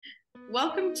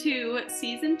Welcome to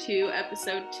Season 2,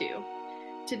 Episode 2.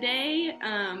 Today,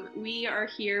 we are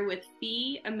here with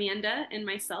Fee, Amanda, and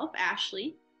myself,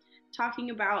 Ashley, talking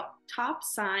about top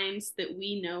signs that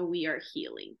we know we are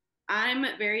healing. I'm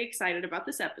very excited about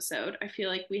this episode. I feel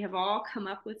like we have all come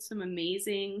up with some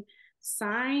amazing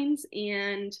signs,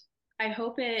 and I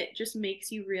hope it just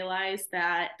makes you realize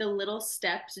that the little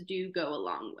steps do go a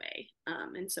long way.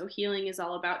 And so healing is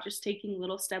all about just taking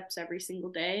little steps every single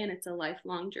day, and it's a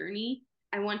lifelong journey.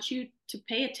 I want you to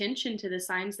pay attention to the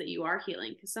signs that you are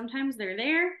healing because sometimes they're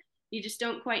there, you just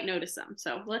don't quite notice them.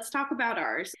 So let's talk about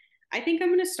ours. I think I'm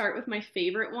going to start with my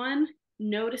favorite one,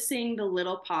 noticing the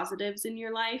little positives in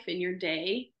your life, in your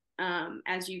day,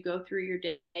 as you go through your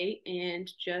day,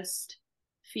 and just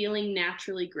feeling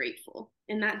naturally grateful.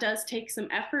 And that does take some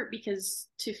effort because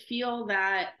to feel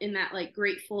that in that like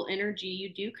grateful energy,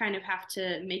 you do kind of have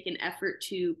to make an effort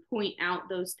to point out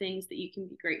those things that you can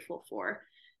be grateful for.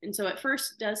 And so at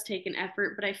first it does take an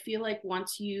effort, but I feel like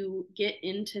once you get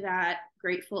into that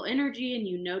grateful energy and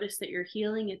you notice that you're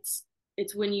healing, it's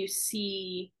when you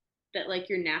see that like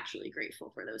you're naturally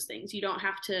grateful for those things. You don't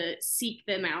have to seek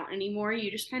them out anymore.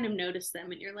 You just kind of notice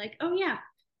them and you're like, "Oh yeah,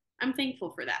 I'm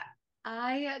thankful for that."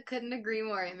 I couldn't agree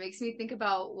more. It makes me think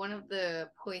about one of the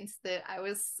points that I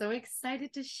was so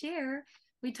excited to share.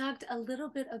 We talked a little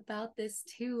bit about this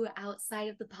too outside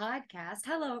of the podcast.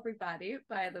 Hello, everybody,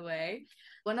 by the way.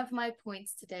 One of my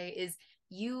points today is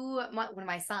one of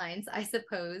my signs, I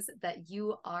suppose, that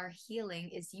you are healing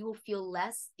is you will feel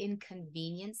less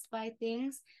inconvenienced by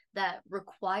things that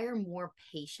require more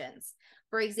patience.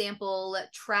 For example,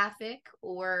 traffic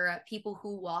or people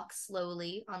who walk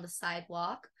slowly on the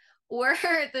sidewalk or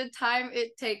the time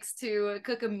it takes to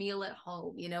cook a meal at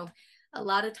home. A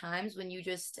lot of times when you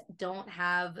just don't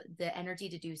have the energy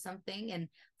to do something, and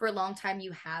for a long time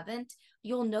you haven't,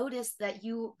 you'll notice that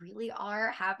you really are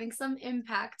having some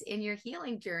impact in your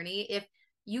healing journey. If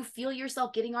you feel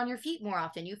yourself getting on your feet more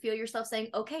often, you feel yourself saying,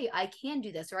 okay, I can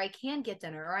do this, or I can get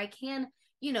dinner, or I can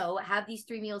have these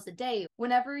 3 meals a day.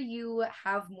 Whenever you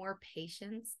have more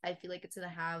patience, I feel like it's going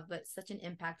to have such an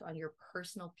impact on your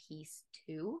personal peace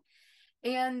too.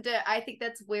 And I think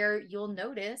that's where you'll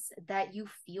notice that you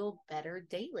feel better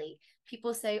daily.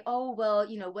 People say, oh, well,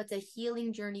 what's a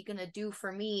healing journey going to do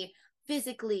for me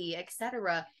physically,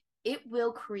 etc. It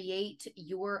will create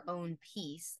your own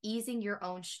peace. Easing your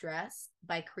own stress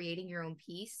by creating your own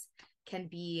peace can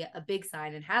be a big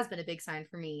sign, and has been a big sign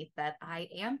for me, that I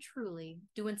am truly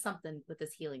doing something with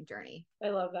this healing journey. I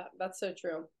love that. That's so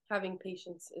true. Having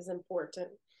patience is important.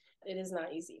 It is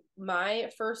not easy.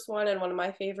 My first one, and one of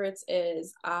my favorites,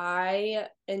 is I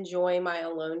enjoy my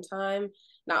alone time.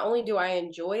 Not only do I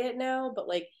enjoy it now, but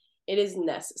like it is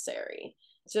necessary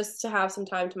just to have some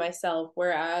time to myself.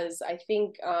 Whereas I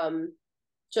think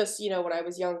just, when I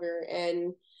was younger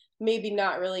and maybe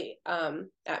not really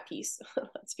at peace,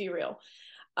 let's be real,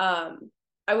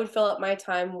 I would fill up my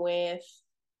time with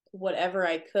whatever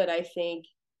I could, I think,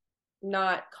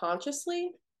 not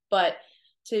consciously, but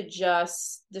to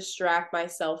just distract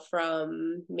myself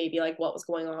from maybe like what was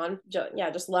going on.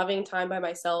 Just loving time by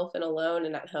myself and alone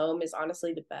and at home is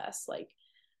honestly the best. Like,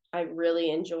 I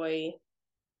really enjoy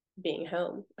being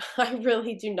home. I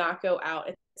really do not go out.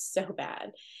 It's so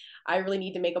bad. I really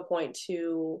need to make a point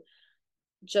to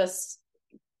just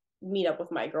meet up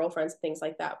with my girlfriends, things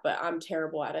like that, but I'm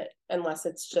terrible at it unless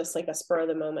it's just like a spur of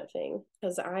the moment thing,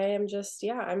 because I am just,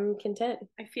 I'm content.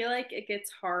 I feel like it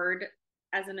gets hard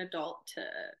as an adult to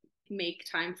make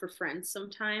time for friends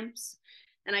sometimes.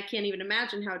 And I can't even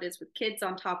imagine how it is with kids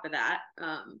on top of that.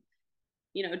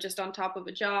 Just on top of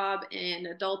a job and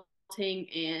adulting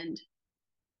and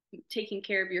taking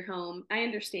care of your home. I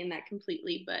understand that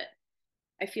completely, but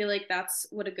I feel like that's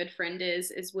what a good friend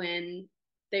is when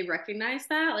they recognize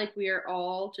that. Like, we are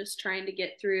all just trying to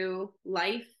get through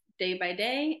life day by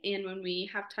day. And when we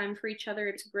have time for each other,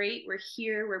 it's great. We're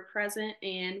here, we're present,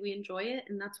 and we enjoy it.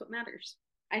 And that's what matters.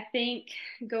 I think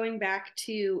going back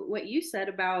to what you said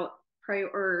about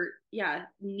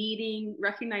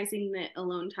recognizing that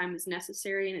alone time is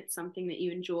necessary and it's something that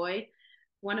you enjoy.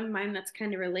 One of mine that's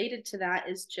kind of related to that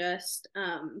is just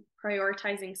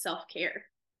prioritizing self-care.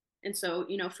 And so,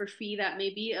 for Fee, that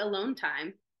may be alone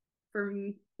time. For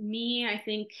me, I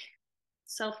think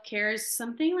self-care is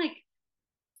something like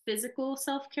physical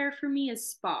self-care for me is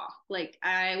spa. Like,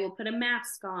 I will put a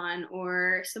mask on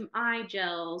or some eye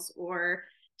gels or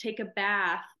take a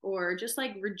bath or just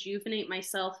like rejuvenate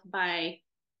myself by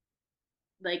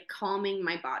like calming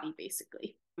my body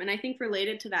basically. And I think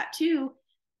related to that too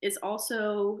is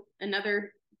also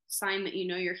another sign that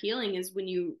you're healing is when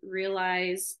you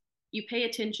realize you pay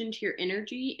attention to your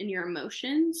energy and your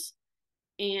emotions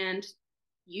and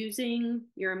using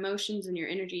your emotions and your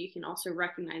energy, you can also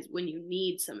recognize when you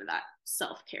need some of that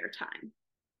self-care time,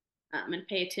 and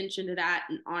pay attention to that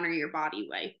and honor your body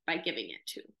by giving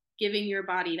your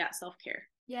body that self-care.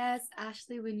 Yes,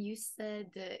 Ashley, when you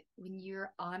said that when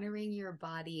you're honoring your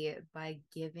body by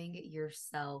giving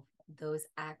yourself those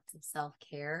acts of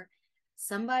self-care,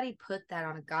 somebody put that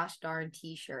on a gosh darn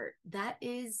t-shirt. That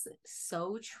is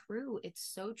so true. It's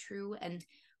so true. And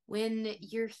when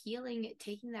you're healing,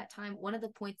 taking that time, one of the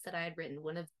points that I had written,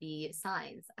 one of the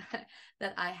signs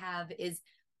that I have is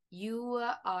you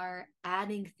are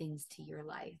adding things to your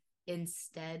life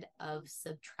instead of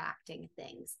subtracting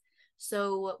things.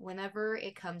 So whenever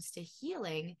it comes to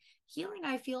healing,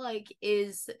 I feel like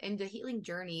is, and the healing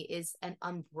journey is an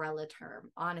umbrella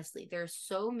term. Honestly, there's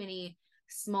so many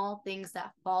small things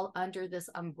that fall under this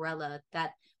umbrella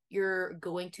that you're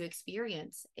going to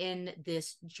experience in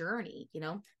this journey.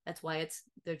 That's why it's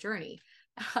the journey.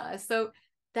 So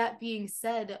that being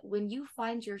said, when you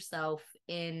find yourself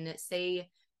in, say,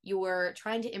 you're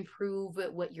trying to improve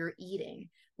what you're eating,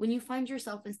 when you find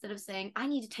yourself, instead of saying, I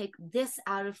need to take this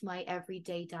out of my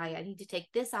everyday diet, I need to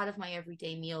take this out of my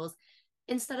everyday meals,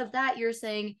 instead of that, you're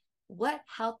saying, what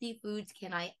healthy foods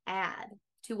can I add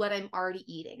to what I'm already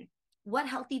eating? What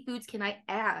healthy foods can I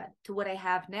add to what I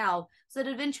have now so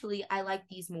that eventually I like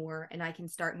these more and I can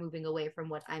start moving away from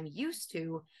what I'm used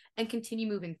to and continue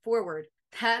moving forward?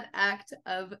 That act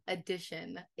of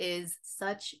addition is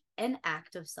such an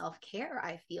act of self-care,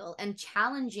 I feel, and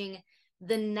challenging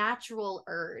the natural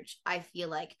urge, I feel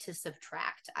like, to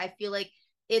subtract. I feel like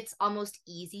it's almost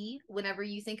easy whenever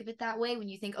you think of it that way. When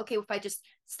you think, okay, if I just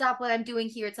stop what I'm doing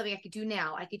here, it's something I could do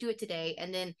now, I could do it today.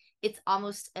 And then it's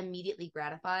almost immediately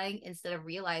gratifying, instead of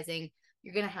realizing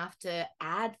you're going to have to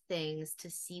add things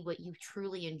to see what you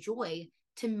truly enjoy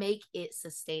to make it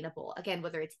sustainable. Again,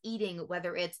 whether it's eating,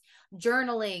 whether it's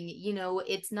journaling,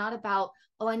 it's not about,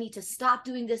 oh, I need to stop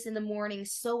doing this in the morning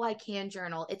so I can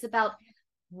journal. It's about,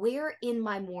 where in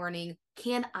my morning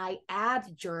can I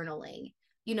add journaling?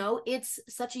 It's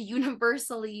such a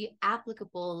universally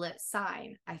applicable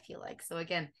sign, I feel like. So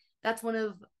again, that's one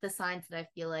of the signs that I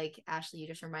feel like, Ashley, you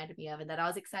just reminded me of, and that I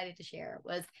was excited to share,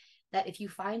 was that if you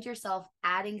find yourself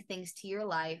adding things to your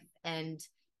life and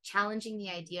challenging the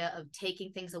idea of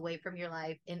taking things away from your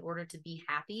life in order to be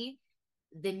happy,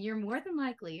 then you're more than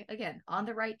likely, again, on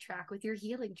the right track with your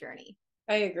healing journey.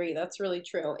 I agree. That's really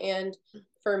true. And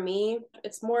for me,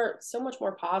 it's so much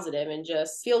more positive and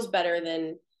just feels better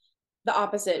than the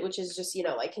opposite, which is just,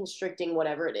 like constricting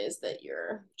whatever it is that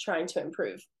you're trying to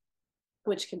improve,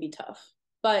 which can be tough.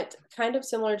 But kind of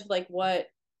similar to like what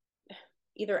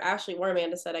either Ashley or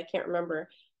Amanda said, I can't remember,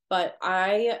 but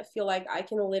I feel like I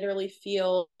can literally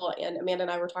feel, and Amanda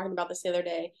and I were talking about this the other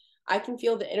day, I can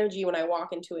feel the energy when I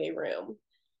walk into a room.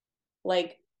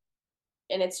 Like,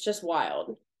 and it's just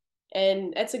wild.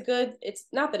 And it's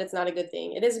not that it's not a good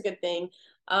thing. It is a good thing.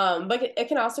 But it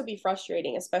can also be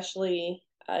frustrating, especially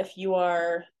if you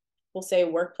are, we'll say,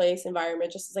 workplace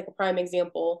environment, just as like a prime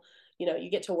example. You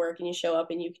get to work and you show up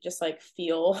and you can just like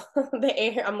feel the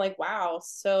air. I'm like, wow,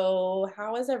 so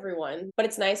how is everyone? But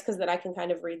it's nice because then I can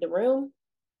kind of read the room,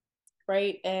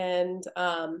 right? And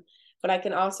but I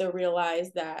can also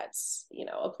realize that,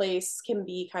 a place can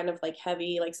be kind of like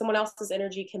heavy, like someone else's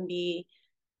energy can be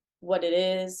what it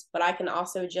is, but I can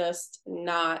also just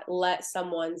not let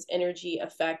someone's energy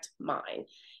affect mine.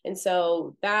 And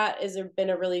so that has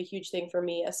been a really huge thing for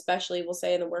me, especially we'll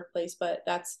say in the workplace, but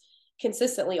that's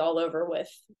consistently all over with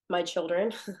my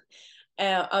children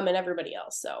and everybody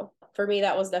else. So for me,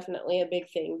 that was definitely a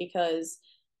big thing because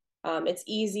it's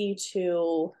easy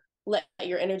to let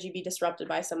your energy be disrupted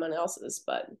by someone else's,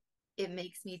 but it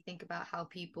makes me think about how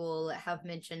people have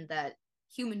mentioned that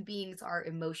human beings are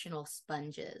emotional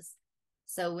sponges.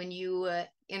 So when you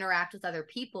interact with other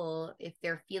people, if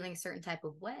they're feeling a certain type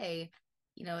of way,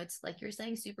 it's like you're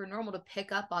saying, super normal to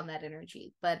pick up on that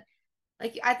energy. But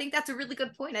like, I think that's a really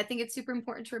good point. I think it's super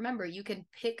important to remember you can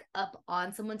pick up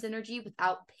on someone's energy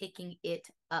without picking it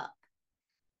up.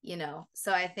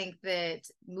 So I think that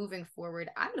moving forward,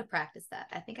 I'm going to practice that.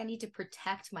 I think I need to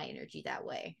protect my energy that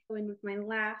way. And with my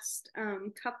last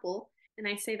couple, and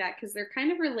I say that because they're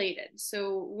kind of related.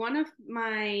 So one of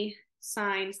my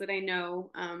signs that I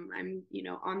know I'm,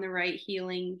 on the right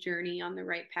healing journey, on the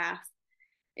right path,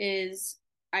 is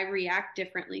I react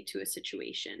differently to a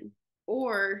situation.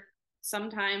 Or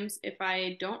sometimes if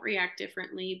I don't react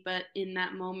differently, but in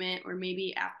that moment, or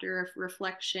maybe after a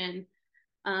reflection,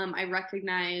 I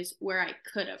recognize where I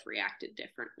could have reacted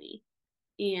differently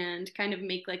and kind of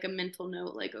make like a mental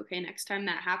note, like, okay, next time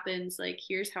that happens, like,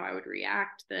 here's how I would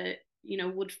react that,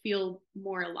 would feel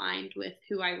more aligned with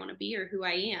who I want to be or who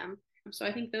I am. So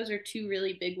I think those are two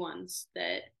really big ones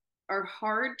that are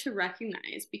hard to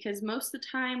recognize, because most of the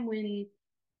time when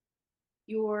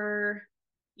you're,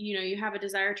 you have a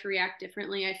desire to react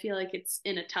differently, I feel like it's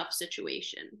in a tough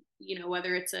situation,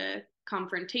 whether it's a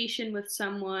confrontation with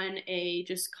someone, a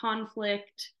just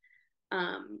conflict.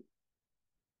 Um,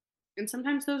 and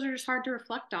sometimes those are just hard to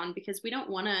reflect on because we don't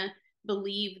want to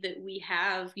believe that we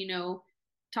have,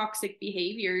 toxic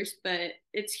behaviors, but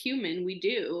it's human, we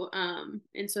do.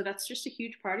 And so that's just a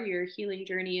huge part of your healing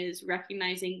journey, is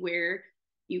recognizing where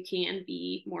you can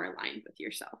be more aligned with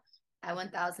yourself. I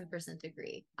 1000%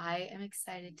 agree. I am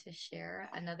excited to share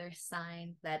another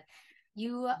sign that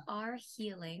you are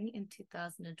healing in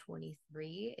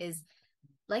 2023 is,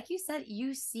 like you said,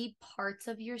 you see parts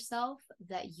of yourself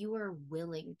that you are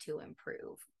willing to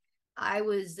improve. I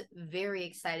was very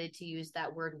excited to use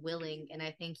that word willing, and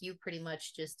I think you pretty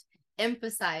much just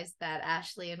emphasized that,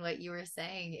 Ashley, and what you were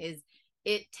saying is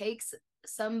it takes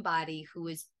somebody who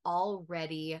is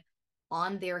already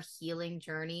on their healing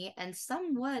journey and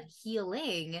somewhat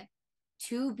healing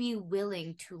to be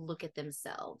willing to look at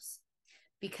themselves.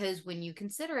 Because when you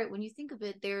consider it, when you think of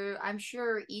it, I'm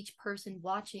sure each person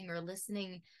watching or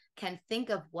listening can think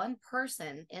of one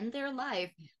person in their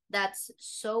life that's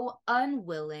so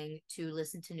unwilling to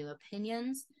listen to new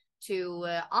opinions,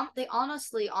 they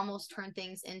honestly almost turn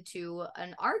things into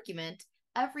an argument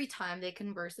every time they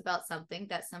converse about something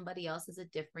that somebody else has a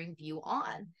differing view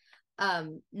on,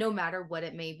 no matter what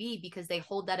it may be, because they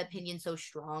hold that opinion so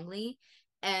strongly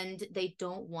and they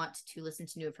don't want to listen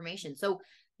to new information. So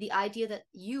the idea that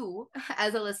you,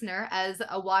 as a listener, as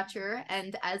a watcher,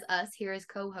 and as us here as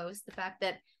co-hosts, the fact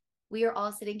that we are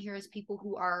all sitting here as people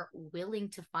who are willing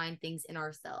to find things in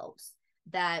ourselves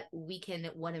that we can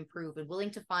improve, and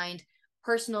willing to find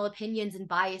personal opinions and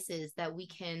biases that we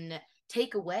can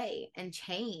take away and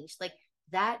change, like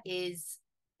that is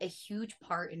a huge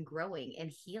part in growing and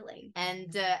healing.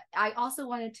 And I also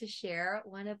wanted to share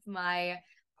one of my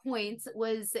points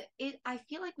was I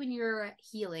feel like when you're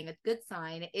healing, a good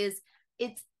sign is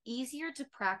it's easier to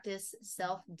practice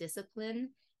self-discipline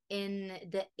in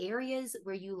the areas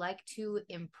where you like to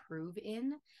improve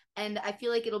in. And I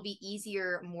feel like it'll be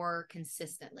easier more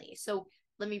consistently. So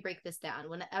let me break this down.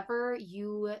 Whenever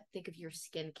you think of your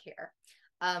skincare,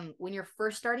 when you're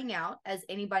first starting out, as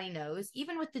anybody knows,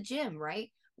 even with the gym, right?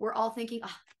 We're all thinking,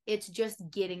 oh, it's just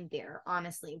getting there.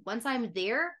 Honestly, once I'm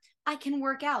there, I can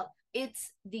work out.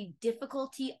 It's the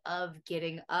difficulty of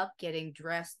getting up, getting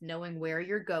dressed, knowing where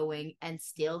you're going, and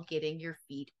still getting your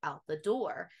feet out the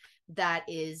door. That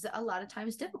is a lot of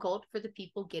times difficult for the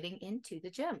people getting into the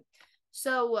gym.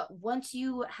 So once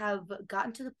you have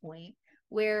gotten to the point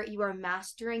where you are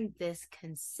mastering this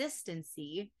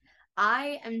consistency,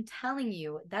 I am telling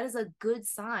you, that is a good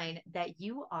sign that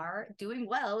you are doing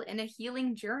well in a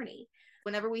healing journey.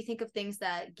 Whenever we think of things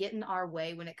that get in our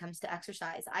way when it comes to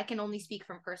exercise, I can only speak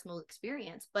from personal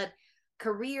experience, but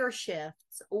career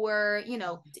shifts or,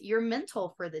 your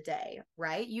mental for the day,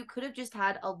 right? You could have just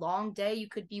had a long day. You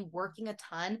could be working a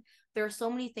ton. There are so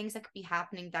many things that could be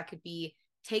happening that could be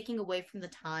taking away from the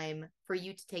time for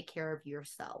you to take care of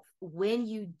yourself. When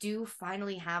you do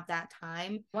finally have that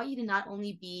time, I want you to not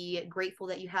only be grateful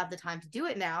that you have the time to do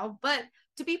it now, but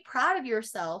to be proud of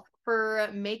yourself for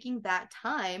making that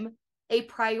time a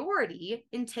priority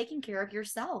in taking care of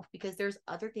yourself, because there's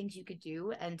other things you could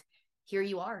do. And there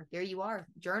you are,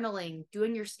 journaling,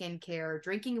 doing your skincare,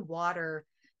 drinking water,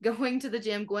 going to the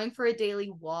gym, going for a daily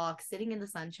walk, sitting in the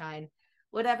sunshine,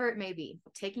 whatever it may be,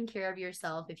 taking care of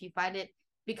yourself. If you find it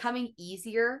becoming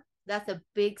easier, that's a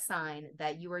big sign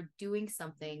that you are doing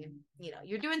something,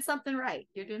 you're doing something right.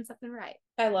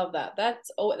 I love that.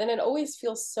 Then it always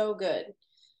feels so good,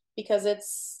 because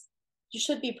you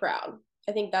should be proud.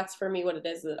 I think that's for me what it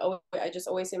is. That I just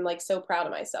always seem like so proud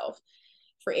of myself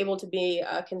for able to be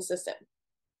consistent.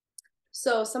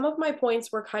 So some of my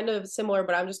points were kind of similar,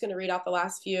 but I'm just going to read off the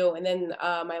last few. And then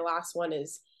my last one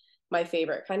is my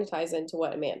favorite, kind of ties into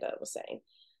what Amanda was saying.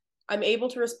 I'm able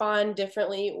to respond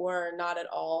differently or not at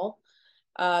all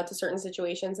to certain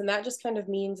situations. And that just kind of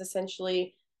means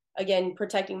essentially, again,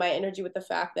 protecting my energy with the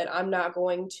fact that I'm not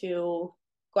going to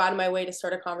go out of my way to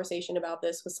start a conversation about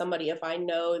this with somebody if I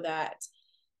know that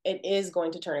it is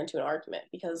going to turn into an argument,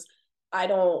 because I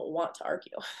don't want to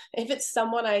argue. If it's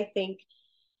someone I think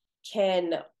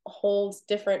can hold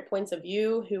different points of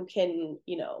view, who can,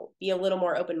 be a little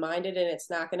more open-minded, and it's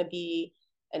not going to be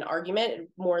an argument,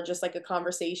 more just like a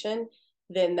conversation,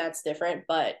 then that's different.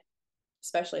 But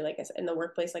especially, like I said, in the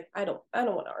workplace, like I don't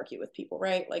want to argue with people,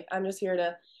 right? Like I'm just here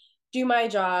to do my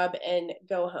job and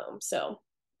go home. So,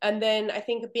 and then I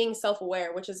think being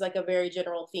self-aware, which is like a very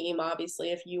general theme,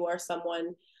 obviously, if you are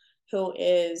someone who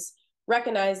is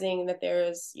recognizing that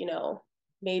there's,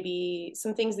 maybe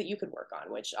some things that you could work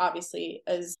on, which obviously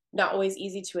is not always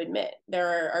easy to admit.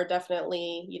 There are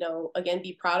definitely, again,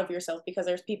 be proud of yourself, because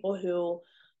there's people who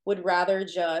would rather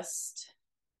just,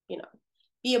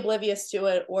 be oblivious to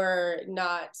it or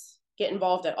not get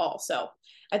involved at all. So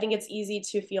I think it's easy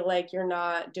to feel like you're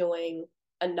not doing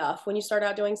enough when you start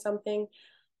out doing something.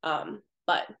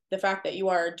 But the fact that you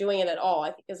are doing it at all,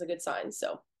 I think, is a good sign.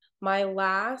 So my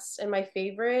last and my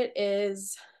favorite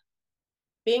is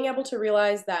being able to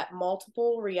realize that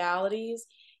multiple realities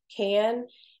can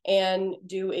and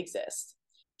do exist.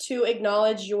 To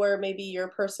acknowledge maybe your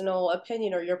personal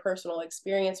opinion or your personal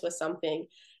experience with something,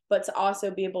 but to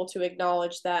also be able to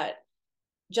acknowledge that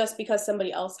just because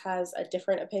somebody else has a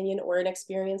different opinion or an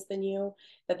experience than you,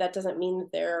 that doesn't mean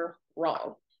that they're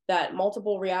wrong. That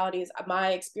multiple realities,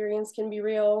 my experience can be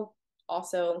real,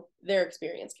 also their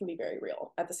experience can be very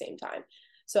real at the same time.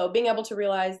 So being able to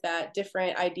realize that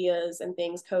different ideas and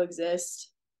things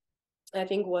coexist, I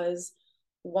think, was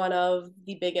one of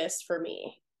the biggest for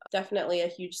me. Definitely a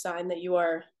huge sign that you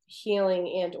are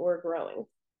healing and or growing.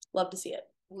 Love to see it.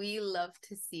 We love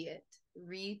to see it.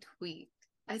 Retweet.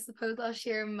 I suppose I'll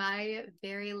share my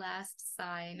very last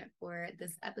sign for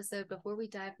this episode before we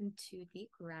dive into the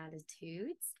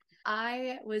gratitudes.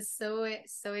 I was so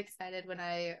excited when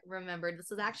I remembered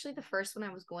this was actually the first one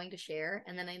I was going to share,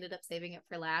 and then I ended up saving it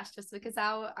for last just because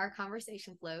how our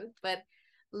conversation flowed. But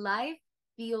life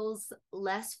feels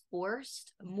less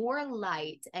forced, more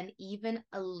light, and even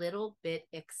a little bit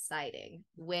exciting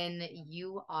when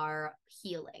you are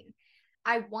healing.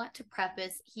 I want to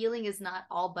preface, healing is not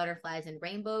all butterflies and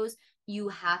rainbows. You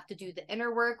have to do the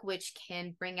inner work, which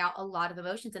can bring out a lot of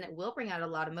emotions, and it will bring out a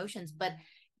lot of emotions, but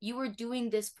you are doing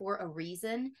this for a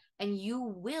reason, and you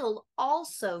will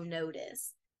also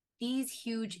notice these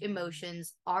huge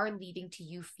emotions are leading to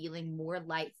you feeling more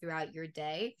light throughout your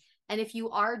day. And if you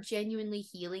are genuinely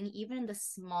healing, even in the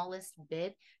smallest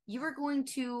bit, you are going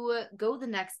to go the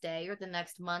next day or the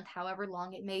next month, however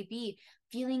long it may be,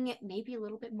 feeling maybe a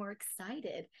little bit more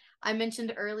excited. I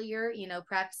mentioned earlier,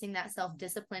 practicing that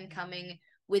self-discipline coming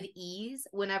with ease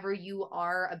whenever you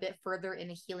are a bit further in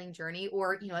a healing journey,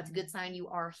 or, it's a good sign you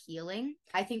are healing.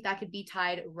 I think that could be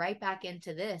tied right back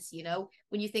into this.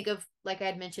 When you think of, like I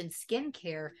had mentioned,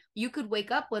 skincare, you could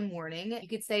wake up one morning, you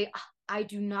could say, I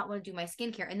do not want to do my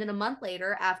skincare. And then a month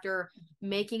later, after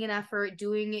making an effort,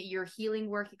 doing your healing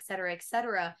work, et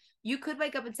cetera, you could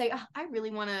wake up and say, I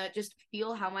really want to just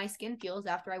feel how my skin feels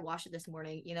after I wash it this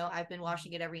morning. I've been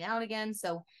washing it every now and again.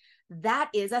 So that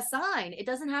is a sign. It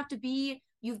doesn't have to be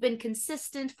you've been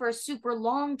consistent for a super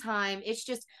long time. It's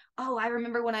just, I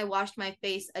remember when I washed my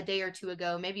face a day or two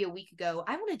ago, maybe a week ago.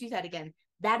 I want to do that again.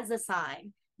 That is a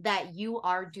sign that you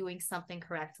are doing something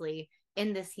correctly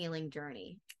in this healing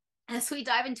journey. As we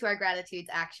dive into our gratitudes,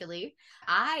 actually,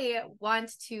 I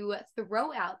want to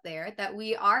throw out there that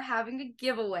we are having a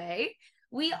giveaway.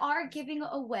 We are giving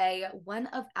away one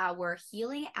of our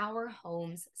Healing Our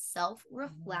Homes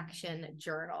self-reflection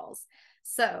journals.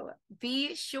 So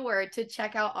be sure to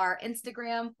check out our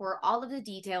Instagram for all of the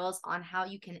details on how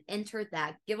you can enter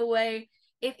that giveaway.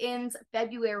 It ends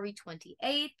February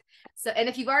 28th. So, and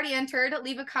if you've already entered,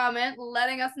 leave a comment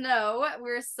letting us know.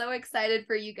 We're so excited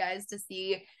for you guys to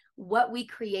see what we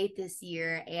create this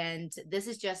year. And this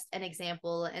is just an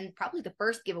example and probably the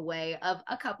first giveaway of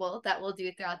a couple that we'll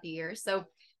do throughout the year. So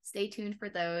stay tuned for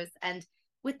those. And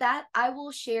with that, I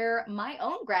will share my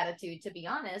own gratitude. To be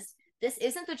honest, this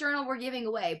isn't the journal we're giving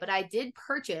away, but I did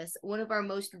purchase one of our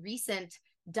most recent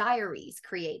diaries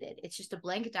created. It's just a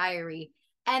blank diary,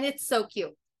 and it's so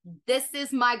cute. This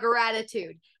is my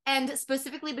gratitude. And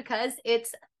specifically because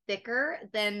it's thicker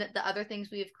than the other things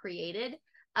we've created.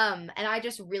 And I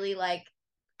just really like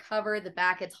cover the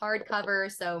back. It's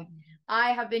hardcover. So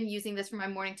I have been using this for my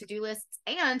morning to-do lists,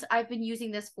 and I've been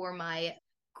using this for my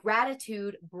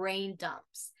gratitude brain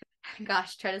dumps.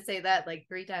 Gosh, try to say that like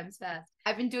 3 times fast.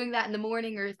 I've been doing that in the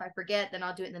morning, or if I forget, then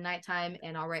I'll do it in the nighttime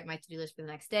and I'll write my to-do list for the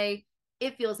next day.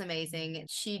 It feels amazing.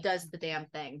 She does the damn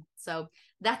thing. So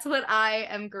that's what I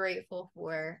am grateful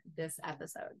for this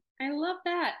episode. I love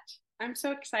that. I'm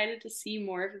so excited to see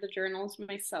more of the journals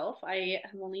myself. I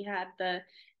have only had the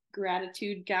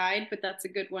gratitude guide, but that's a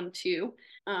good one too.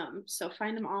 So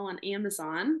find them all on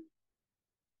Amazon.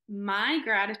 My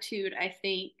gratitude, I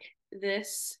think,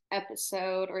 this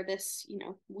episode or this,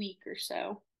 week or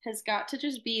so has got to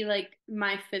just be like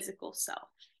my physical self,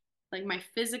 like my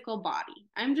physical body.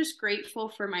 I'm just grateful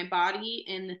for my body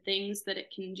and the things that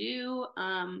it can do.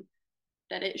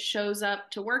 that it shows up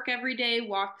to work every day,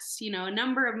 walks, a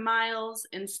number of miles,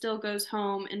 and still goes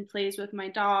home and plays with my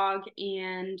dog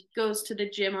and goes to the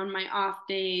gym on my off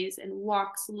days and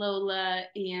walks Lola.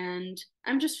 And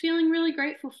I'm just feeling really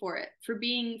grateful for it, for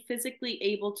being physically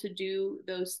able to do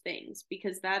those things,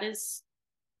 because that is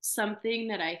something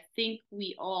that I think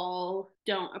we all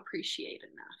don't appreciate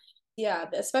enough. Yeah,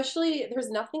 especially there's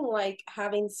nothing like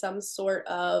having some sort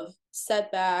of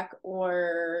setback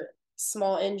or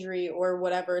small injury or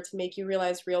whatever to make you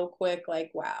realize real quick, like,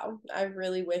 wow, I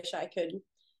really wish I could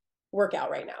work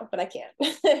out right now, but I can't.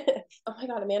 Oh my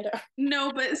God, Amanda.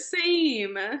 No, but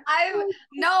same.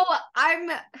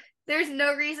 There's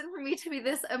no reason for me to be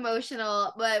this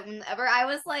emotional, but whenever I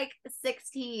was like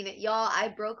 16, y'all, I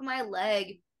broke my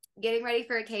leg getting ready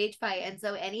for a cage fight. And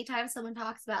so anytime someone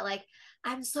talks about like,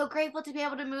 I'm so grateful to be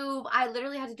able to move, I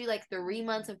literally had to do like 3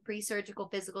 months of pre-surgical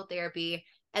physical therapy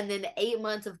and then 8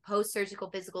 months of post-surgical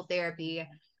physical therapy.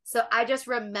 So I just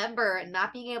remember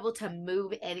not being able to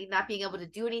move not being able to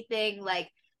do anything, like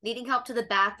needing help to the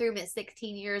bathroom at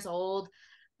 16 years old.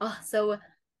 Oh, so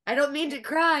I don't mean to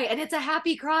cry, and it's a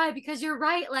happy cry because you're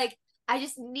right. Like, I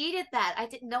just needed that. I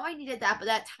didn't know I needed that, but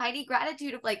that tiny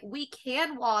gratitude of like, we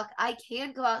can walk, I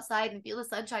can go outside and feel the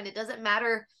sunshine. It doesn't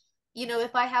matter,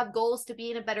 if I have goals to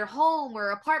be in a better home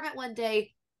or apartment one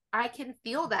day, I can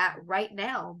feel that right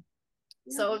now.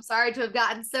 Yeah. So I'm sorry to have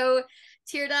gotten so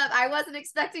teared up. I wasn't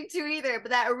expecting to either,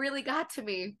 but that really got to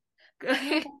me.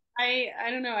 I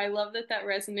don't know. I love that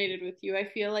resonated with you. I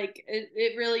feel like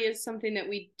it really is something that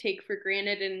we take for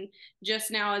granted. And just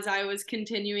now, as I was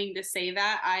continuing to say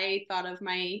that, I thought of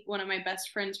one of my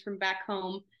best friends from back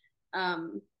home,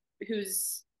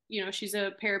 who's, she's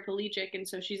a paraplegic, and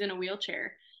so she's in a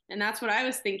wheelchair. And that's what I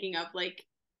was thinking of. Like,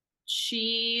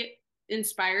 she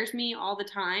inspires me all the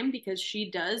time because she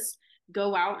does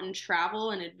go out and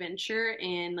travel and adventure.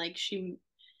 And like, she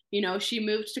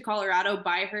moved to Colorado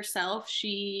by herself.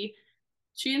 She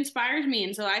inspires me.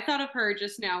 And so I thought of her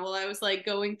just now while I was like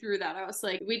going through that. I was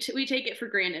like, we take it for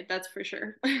granted. That's for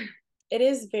sure.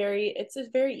 It's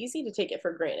very easy to take it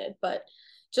for granted, but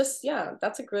just, yeah,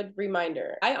 that's a good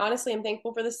reminder. I honestly am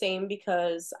thankful for the same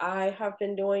because I have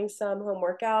been doing some home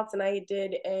workouts, and I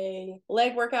did a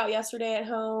leg workout yesterday at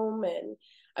home, and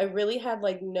I really had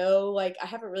I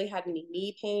haven't really had any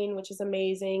knee pain, which is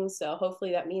amazing. So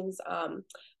hopefully that means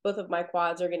both of my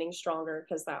quads are getting stronger,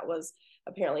 because that was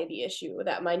apparently the issue,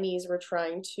 that my knees were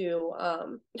trying to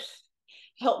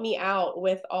help me out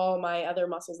with all my other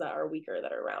muscles that are weaker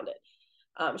that are around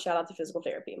it. Shout out to physical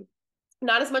therapy.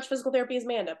 Not as much physical therapy as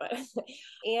Amanda, but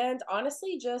and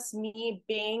honestly, just me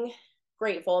being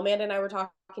grateful. Amanda and I were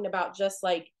talking about just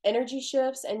like energy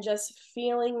shifts and just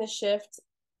feeling the shift,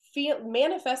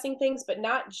 manifesting things, but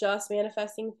not just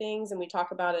manifesting things. And we talk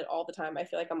about it all the time. I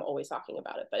feel like I'm always talking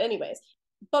about it, but anyways,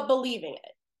 but believing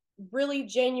it, really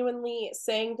genuinely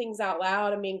saying things out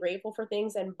loud and being grateful for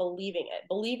things and believing it,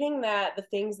 believing that the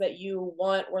things that you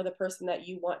want or the person that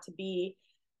you want to be,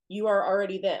 you are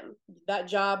already them. That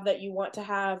job that you want to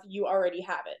have, you already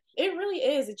have it. It really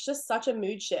is. It's just such a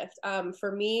mood shift.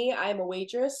 For me, I'm a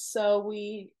waitress. So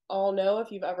we all know,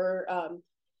 if you've ever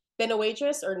been a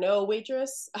waitress or know a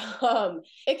waitress,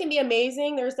 it can be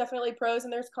amazing. There's definitely pros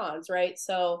and there's cons, right?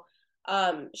 So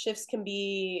shifts can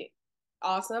be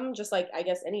awesome, just like I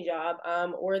guess any job,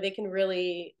 or they can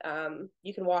really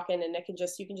you can walk in and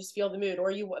you can just feel the mood,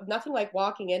 or nothing like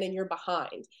walking in and you're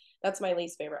behind. That's my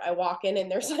least favorite. I walk in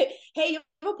and there's like, hey, you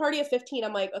have a party of 15.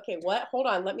 I'm like, okay, what? Hold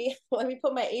on. Let me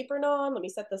put my apron on. Let me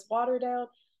set this water down.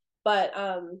 But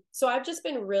so I've just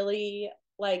been really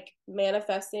like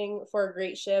manifesting for a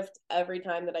great shift every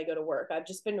time that I go to work. I've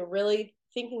just been really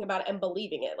thinking about it and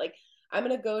believing it. Like, I'm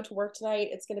going to go to work tonight.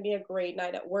 It's going to be a great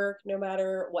night at work, no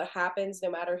matter what happens,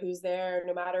 no matter who's there,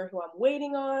 no matter who I'm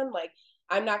waiting on. Like,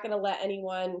 I'm not going to let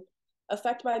anyone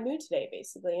affect my mood today,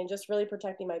 basically, and just really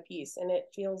protecting my peace. And it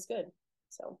feels good.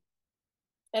 So,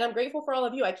 and I'm grateful for all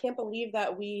of you. I can't believe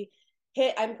that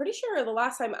I'm pretty sure the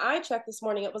last time I checked this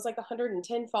morning, it was like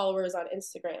 110 followers on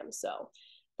Instagram. So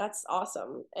that's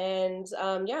awesome. And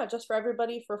yeah, just for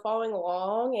everybody for following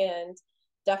along, and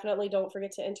definitely don't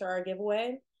forget to enter our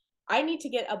giveaway. I need to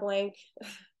get a blank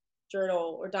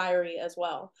journal or diary as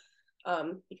well,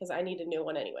 because I need a new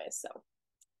one anyway. So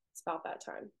it's about that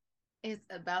time. It's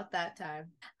about that time.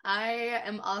 I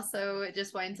am also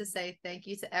just wanting to say thank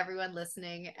you to everyone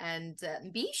listening, and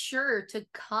be sure to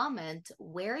comment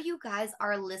where you guys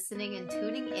are listening and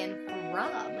tuning in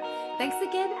from. Thanks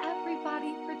again,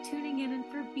 everybody, for tuning in and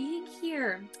for being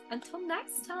here. Until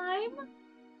next time.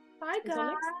 Bye,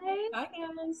 guys. Bye,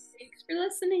 guys. Thanks for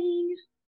listening.